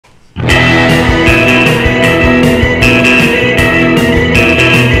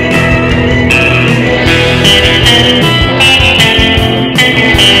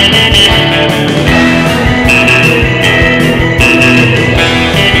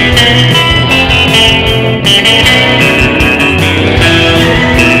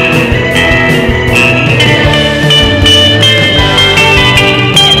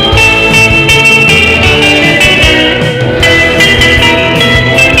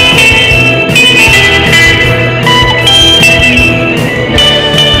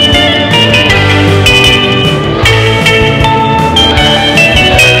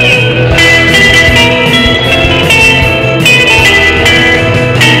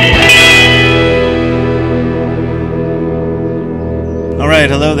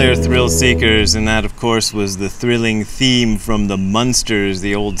there, thrill seekers, and that of course was the thrilling theme from The Munsters,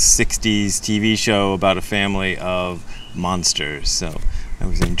 the old 60s TV show about a family of monsters. So I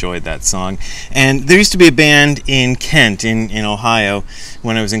always enjoyed that song. And there used to be a band in Kent, in Ohio,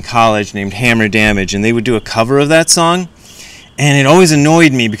 when I was in college, named Hammer Damage, and they would do a cover of that song, and it always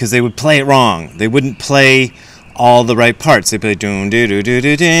annoyed me because they would play it wrong. They wouldn't play all the right parts. They play dun dun dun dun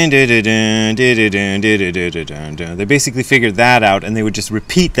dun dun dun dun dun dun dun. They basically figured that out, and they would just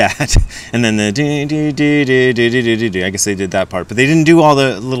repeat that, and then the dun dun dun dun dun dun. I guess they did that part, but they didn't do all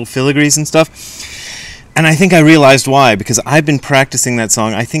the little filigrees and stuff. And I think I realized why, because I've been practicing that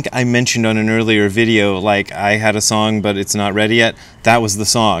song. I think I mentioned on an earlier video, like, I had a song but it's not ready yet. That was the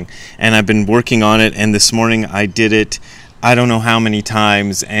song, and I've been working on it, and this morning I did it I don't know how many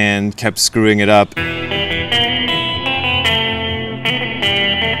times and kept screwing it up.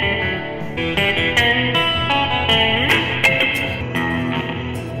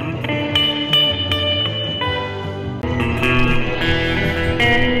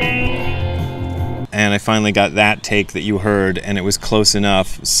 And I finally got that take that you heard, and it was close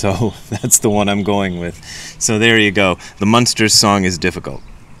enough, so that's the one I'm going with. So there you go. The Munsters song is difficult.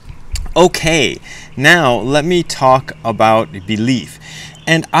 Okay, now let me talk about belief.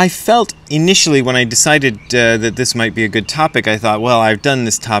 And I felt initially when I decided that this might be a good topic, I thought, well, I've done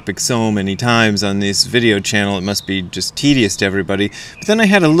this topic so many times on this video channel, it must be just tedious to everybody. But then I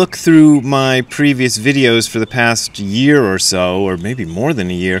had a look through my previous videos for the past year or so, or maybe more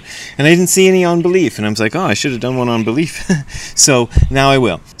than a year, and I didn't see any on belief. And I was like, oh, I should have done one on belief. So now I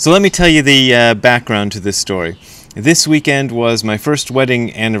will. So let me tell you the background to this story. This weekend was my first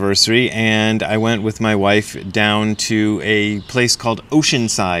wedding anniversary, and I went with my wife down to a place called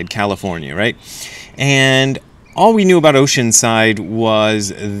Oceanside, California, right? And all we knew about Oceanside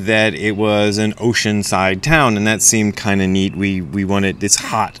was that it was an oceanside town, and that seemed kind of neat. We wanted, it's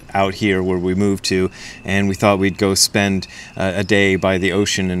hot out here where we moved to, and we thought we'd go spend a day by the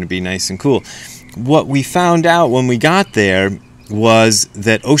ocean and it'd be nice and cool. What we found out when we got there was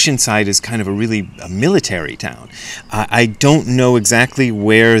that Oceanside is kind of a military town. I don't know exactly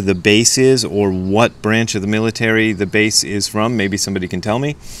where the base is or what branch of the military the base is from. Maybe somebody can tell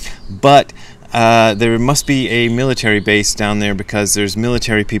me. But there must be a military base down there because there's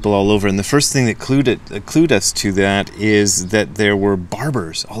military people all over. And the first thing that clued us to that is that there were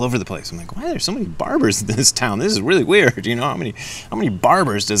barbers all over the place. I'm like, why are there so many barbers in this town? This is really weird. You know, how many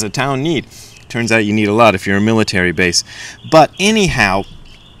barbers does a town need? Turns out you need a lot if you're a military base. But anyhow,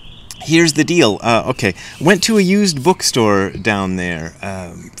 here's the deal. Okay, went to a used bookstore down there.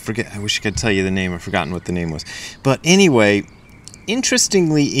 I wish I could tell you the name. I've forgotten what the name was. But anyway,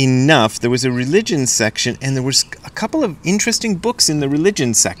 interestingly enough, there was a religion section, and there was a couple of interesting books in the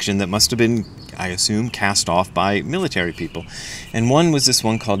religion section that must have been, I assume, cast off by military people. And one was this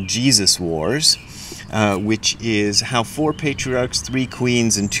one called Jesus Wars, which is how 4 patriarchs, 3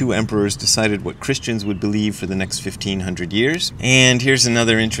 queens, and 2 emperors decided what Christians would believe for the next 1,500 years. And here's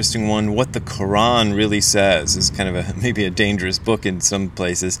another interesting one, What the Quran Really Says. Is kind of maybe a dangerous book in some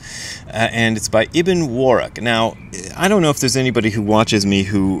places. And it's by Ibn Warraq. Now, I don't know if there's anybody who watches me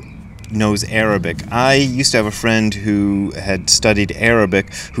who knows Arabic. I used to have a friend who had studied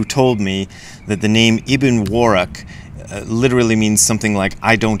Arabic who told me that the name Ibn Warraq literally means something like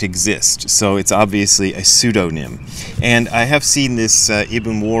I don't exist, so it's obviously a pseudonym. And I have seen this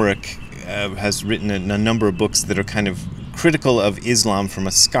Ibn Warraq has written a number of books that are kind of critical of Islam from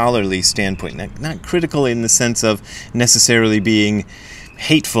a scholarly standpoint. Not critical in the sense of necessarily being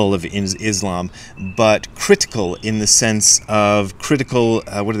hateful of Islam, but critical in the sense of critical,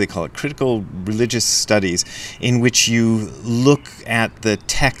 what do they call it? Critical religious studies, in which you look at the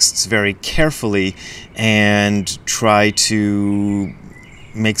texts very carefully and try to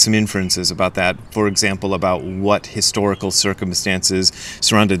make some inferences about that. For example, about what historical circumstances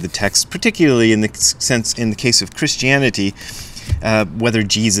surrounded the text, particularly in the case of Christianity, whether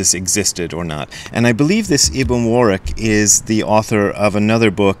Jesus existed or not. And I believe this Ibn Warraq is the author of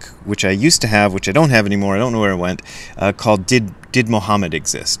another book, which I used to have, which I don't have anymore, I don't know where it went, called Did Muhammad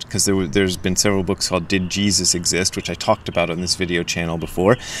Exist? Because there's been several books called Did Jesus Exist, which I talked about on this video channel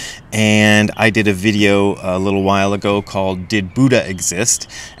before. And I did a video a little while ago called Did Buddha Exist?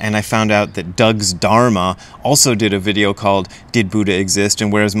 And I found out that Doug's Dharma also did a video called Did Buddha Exist?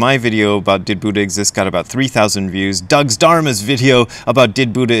 And whereas my video about Did Buddha Exist got about 3,000 views, Doug's Dharma's video about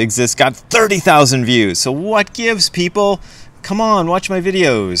Did Buddha Exist got 30,000 views. So what gives, people? Come on, watch my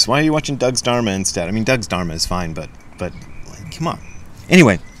videos. Why are you watching Doug's Dharma instead? I mean, Doug's Dharma is fine, but come on.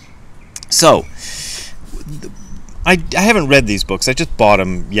 Anyway, so I haven't read these books. I just bought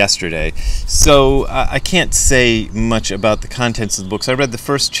them yesterday. So I can't say much about the contents of the books. I read the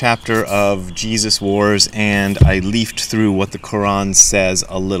first chapter of Jesus Wars, and I leafed through what the Quran says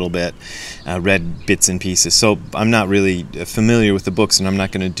a little bit, read bits and pieces. So I'm not really familiar with the books, and I'm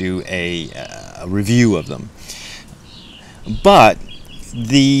not going to do a review of them. But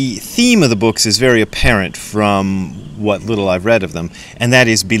the theme of the books is very apparent from what little I've read of them, and that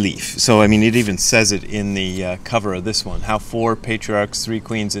is belief. So, I mean, it even says it in the cover of this one, how 4 patriarchs, 3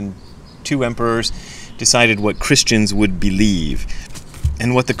 queens, and 2 emperors decided what Christians would believe.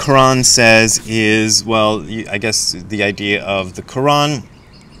 And what the Quran says is, well, I guess the idea of the Quran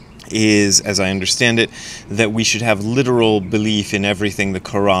is, as I understand it, that we should have literal belief in everything the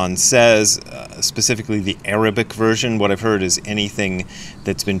Quran says, specifically the Arabic version. What I've heard is anything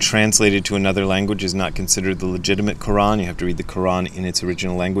that's been translated to another language is not considered the legitimate Quran. You have to read the Quran in its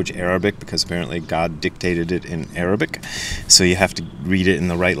original language, Arabic, because apparently God dictated it in Arabic. So you have to read it in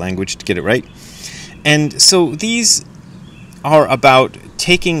the right language to get it right. And so these are about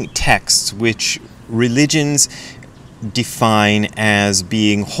taking texts which religions define as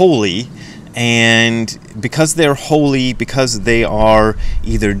being holy, and because they're holy, because they are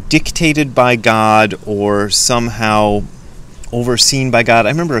either dictated by God or somehow overseen by God. I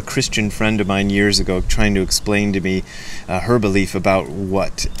remember a Christian friend of mine years ago trying to explain to me her belief about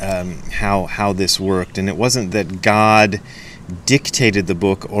how this worked, and it wasn't that God dictated the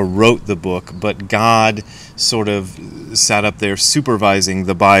book or wrote the book, but God sort of sat up there supervising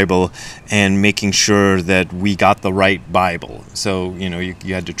the Bible and making sure that we got the right Bible. So, you know,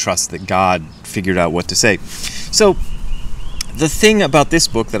 you had to trust that God figured out what to say. So the thing about this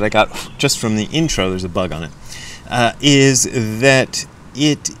book that I got just from the intro, there's a bug on it, is that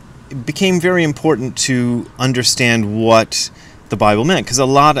it became very important to understand what the Bible meant, because a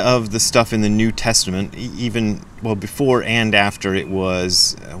lot of the stuff in the New Testament, even, well, before and after it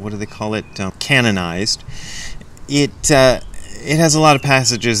was, what do they call it, canonized, it has a lot of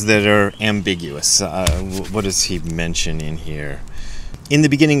passages that are ambiguous. What does he mention in here? In the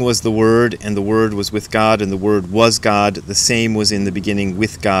beginning was the Word, and the Word was with God, and the Word was God. The same was in the beginning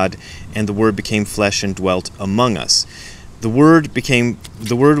with God, and the Word became flesh and dwelt among us. The Word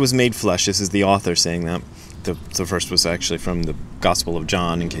was made flesh. This is the author saying that. The first was actually from the Gospel of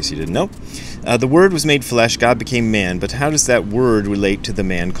John, in case you didn't know. The Word was made flesh, God became man, but how does that Word relate to the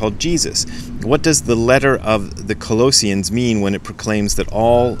man called Jesus? What does the letter of the Colossians mean when it proclaims that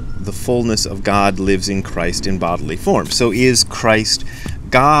all the fullness of God lives in Christ in bodily form? So is Christ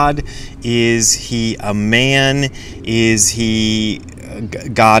God? Is he a man? Is he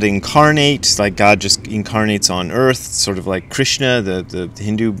God incarnate, like God just incarnates on earth, sort of like Krishna? The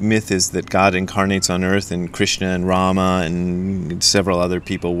Hindu myth is that God incarnates on earth, and Krishna and Rama and several other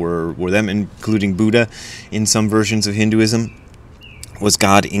people were them, including Buddha in some versions of Hinduism. Was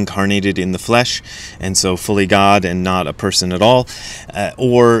God incarnated in the flesh, and so fully God and not a person at all?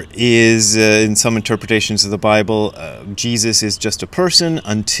 Or is, in some interpretations of the Bible, Jesus is just a person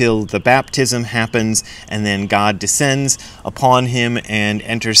until the baptism happens, and then God descends upon him and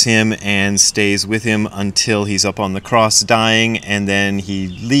enters him and stays with him until he's up on the cross dying, and then he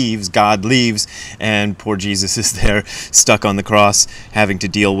leaves, God leaves, and poor Jesus is there stuck on the cross having to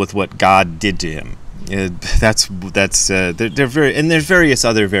deal with what God did to him. They're very, and there's various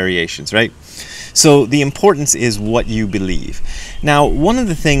other variations, right? So the importance is what you believe. Now, one of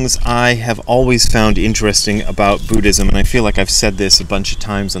the things I have always found interesting about Buddhism, and I feel like I've said this a bunch of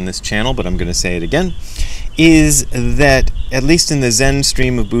times on this channel, but I'm going to say it again, is that, at least in the Zen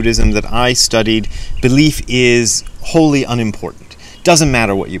stream of Buddhism that I studied, belief is wholly unimportant. Doesn't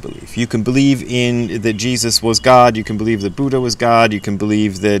matter what you believe. You can believe in that Jesus was God. You can believe that Buddha was God. You can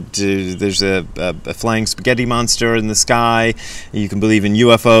believe that there's a flying spaghetti monster in the sky. You can believe in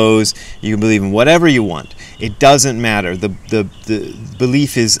UFOs. You can believe in whatever you want. It doesn't matter. The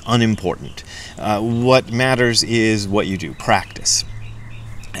belief is unimportant. What matters is what you do, practice.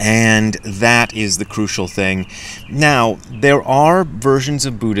 And that is the crucial thing. Now, there are versions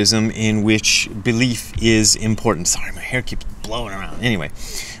of Buddhism in which belief is important. Sorry, my hair keeps blowing around. Anyway,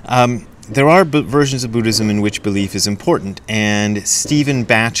 there are versions of Buddhism in which belief is important, and Stephen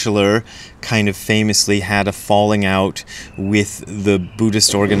Batchelor kind of famously had a falling out with the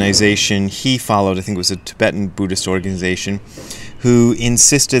Buddhist organization he followed. I think it was a Tibetan Buddhist organization, who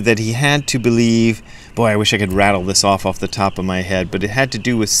insisted that he had to believe, boy, I wish I could rattle this off the top of my head, but it had to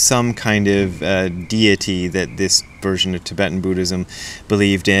do with some kind of deity that this version of Tibetan Buddhism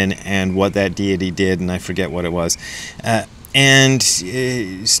believed in, and what that deity did, and I forget what it was. And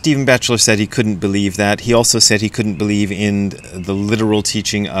Stephen Batchelor said he couldn't believe that. He also said he couldn't believe in the literal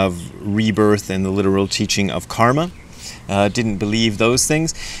teaching of rebirth and the literal teaching of karma. didn't believe those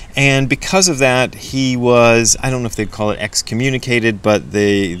things. And because of that, he was, I don't know if they'd call it excommunicated, but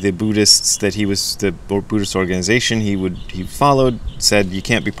the Buddhists that the Buddhist organization he followed said, you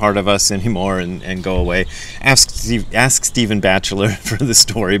can't be part of us anymore and go away. Ask Stephen Batchelor for the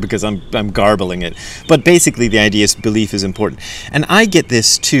story, because I'm garbling it. But basically the idea is belief is important. And I get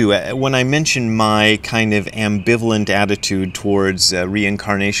this too. When I mention my kind of ambivalent attitude towards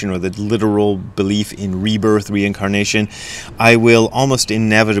reincarnation, or the literal belief in rebirth, reincarnation, I will almost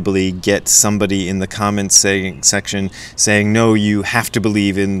inevitably get somebody in the comments section saying, no, you have to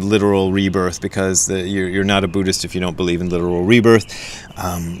believe in literal rebirth, because you're not a Buddhist if you don't believe in literal rebirth.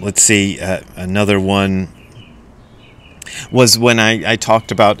 Let's see, another one was when I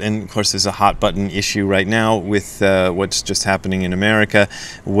talked about, and of course there's a hot button issue right now with what's just happening in America,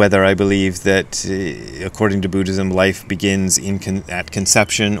 whether I believe that according to Buddhism life begins at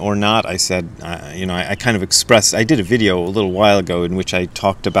conception or not. I said, I kind of expressed, I did a video a little while ago in which I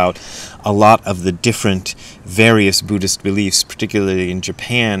talked about a lot of the different various Buddhist beliefs, particularly in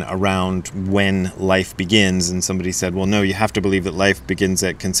Japan, around when life begins, and somebody said, well, no, you have to believe that life begins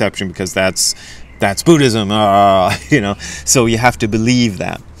at conception because that's Buddhism, so you have to believe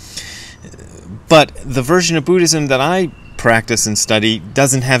that. But the version of Buddhism that I practice and study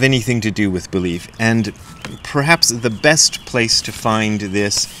doesn't have anything to do with belief, and perhaps the best place to find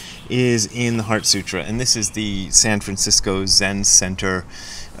this is in the Heart Sutra, and this is the San Francisco Zen Center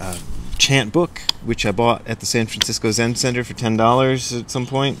chant book, which I bought at the San Francisco Zen Center for $10 at some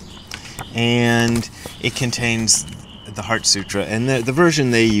point, and it contains the Heart Sutra, and the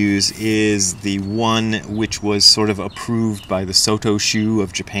version they use is the one which was sort of approved by the Soto Shu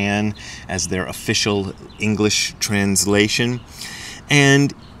of Japan as their official English translation.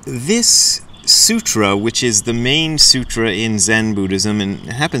 And this sutra, which is the main sutra in Zen Buddhism, and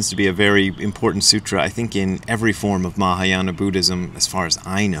it happens to be a very important sutra, I think, in every form of Mahayana Buddhism, as far as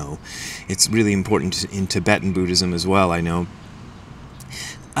I know. It's really important in Tibetan Buddhism as well, I know.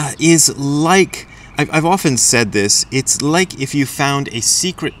 Is like, I've often said this, it's like if you found a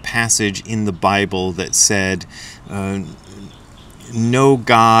secret passage in the Bible that said, no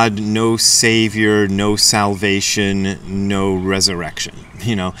God, no Savior, no salvation, no resurrection.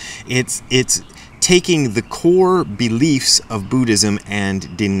 It's taking the core beliefs of Buddhism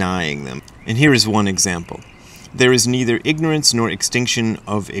and denying them. And here is one example. There is neither ignorance nor extinction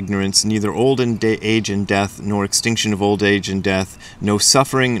of ignorance, neither old age and death nor extinction of old age and death, no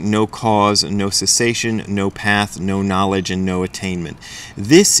suffering, no cause, no cessation, no path, no knowledge, and no attainment.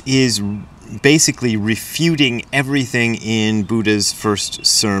 This is basically refuting everything in Buddha's first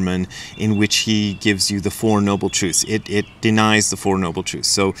sermon, in which he gives you the Four Noble Truths. It denies the Four Noble Truths.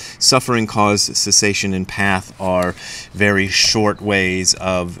 So suffering, cause, cessation, and path are very short ways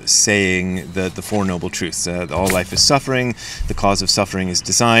of saying the Four Noble Truths. All life is suffering. The cause of suffering is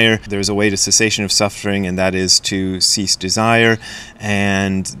desire. There is a way to cessation of suffering, and that is to cease desire.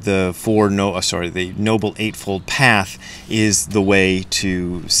 And the Noble Eightfold Path is the way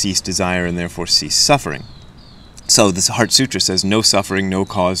to cease desire and therefore cease suffering. So this Heart Sutra says no suffering, no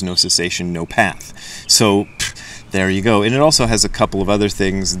cause, no cessation, no path. So there you go. And it also has a couple of other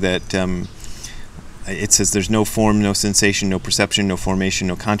things that it says there's no form, no sensation, no perception, no formation,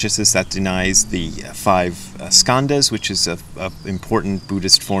 no consciousness. That denies the five skandhas, which is an important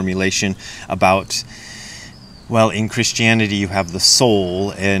Buddhist formulation about, well, in Christianity you have the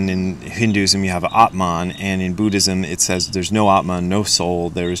soul, and in Hinduism you have Atman, and in Buddhism it says there's no Atman, no soul.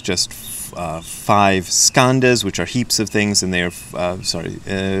 There is just five skandhas, which are heaps of things, and they are,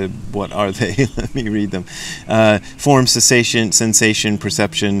 what are they? Let me read them. Form, cessation, sensation,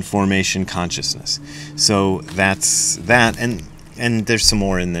 perception, formation, consciousness. So that's that, and there's some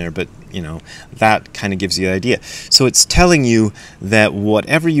more in there, but that kind of gives you the idea. So it's telling you that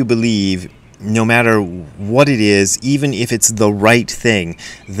whatever you believe, no matter what it is, even if it's the right thing,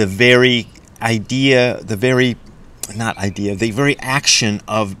 the very action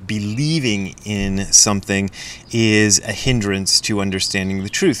of believing in something is a hindrance to understanding the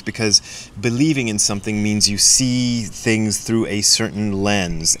truth, because believing in something means you see things through a certain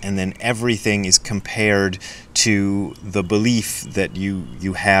lens, and then everything is compared to the belief that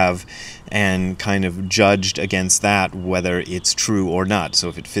you have, and kind of judged against that, whether it's true or not. So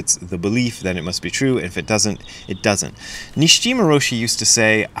if it fits the belief, then it must be true, and if it doesn't, it doesn't. Nishijima Roshi used to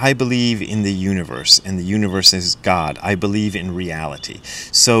say, I believe in the universe, and the universe is God. I believe in reality.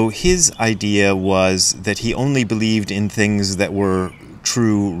 So his idea was that he only believed in things that were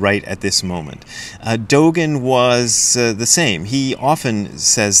true right at this moment. Dogen was the same. He often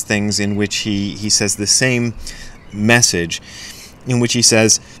says things in which he says the same message, in which he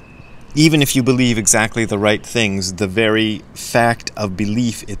says, even if you believe exactly the right things, the very fact of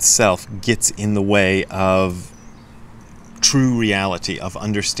belief itself gets in the way of true reality, of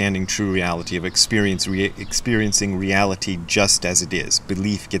understanding true reality, of experiencing reality just as it is.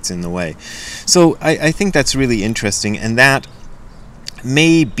 Belief gets in the way. So I think that's really interesting, and that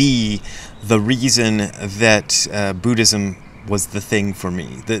may be the reason that Buddhism was the thing for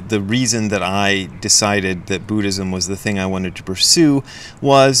me. The reason that I decided that Buddhism was the thing I wanted to pursue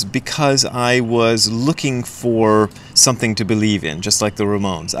was because I was looking for something to believe in, just like the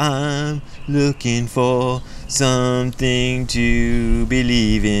Ramones. I'm looking for something to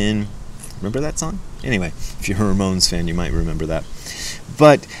believe in. Remember that song? Anyway, if you're a Ramones fan, you might remember that.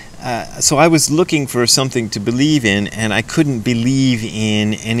 But so I was looking for something to believe in, and I couldn't believe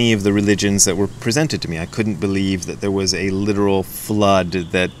in any of the religions that were presented to me. I couldn't believe that there was a literal flood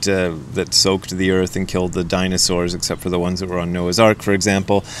that soaked the earth and killed the dinosaurs, except for the ones that were on Noah's Ark, for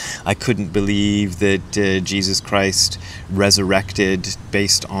example. I couldn't believe that Jesus Christ resurrected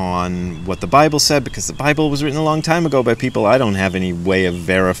based on what the Bible said, because the Bible was written a long time ago by people I don't have any way of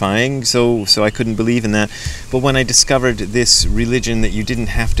verifying, so I couldn't believe in that. But when I discovered this religion that you didn't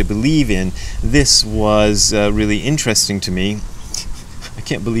have to believe in, this was really interesting to me. I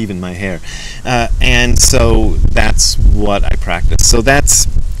can't believe in my hair. And so that's what I practice. So that's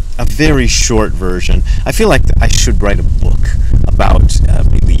a very short version. I feel like I should write a book about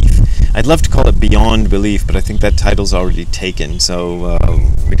belief. I'd love to call it Beyond Belief, but I think that title's already taken, so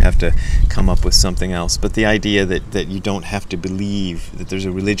we'd have to come up with something else. But the idea that you don't have to believe, that there's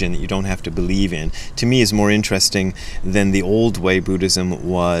a religion that you don't have to believe in, to me is more interesting than the old way Buddhism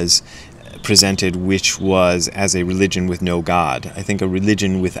was presented, which was as a religion with no God. I think a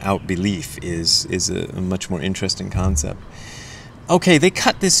religion without belief is a much more interesting concept. Okay, they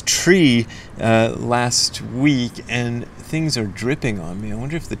cut this tree last week, and things are dripping on me. I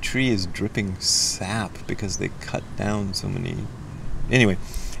wonder if the tree is dripping sap because they cut down so many. Anyway,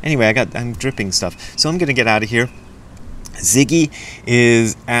 I'm dripping stuff. So I'm going to get out of here. Ziggy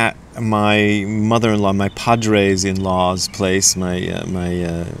is at my mother-in-law, my padres-in-law's place,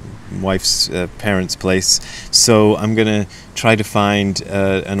 my wife's parents' place. So I'm going to try to find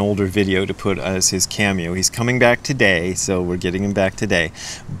an older video to put as his cameo. He's coming back today, so we're getting him back today.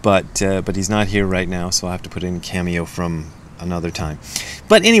 But he's not here right now, so I'll have to put in cameo from another time.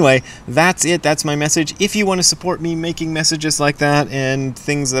 But anyway, that's it. That's my message. If you want to support me making messages like that and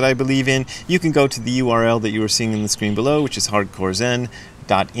things that I believe in, you can go to the URL that you are seeing on the screen below, which is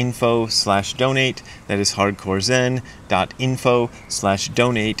hardcorezen.info/donate. That is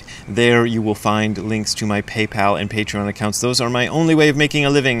hardcorezen.info/donate. There you will find links to my PayPal and Patreon accounts. Those are my only way of making a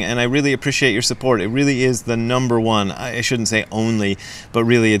living, and I really appreciate your support. It really is the number one. I shouldn't say only, but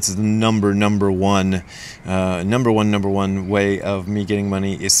really it's the number one way of me getting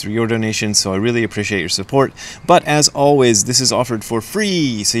money is through your donations, so I really appreciate your support. But as always, this is offered for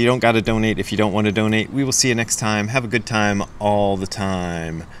free, so you don't got to donate if you don't want to donate. We will see you next time. Have a good time all the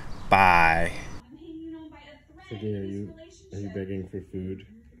time. Bye. Okay, are you begging for food?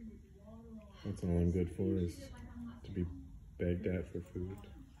 That's all I'm good for, is to be begged at for food.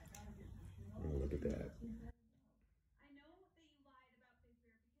 Oh, look at that.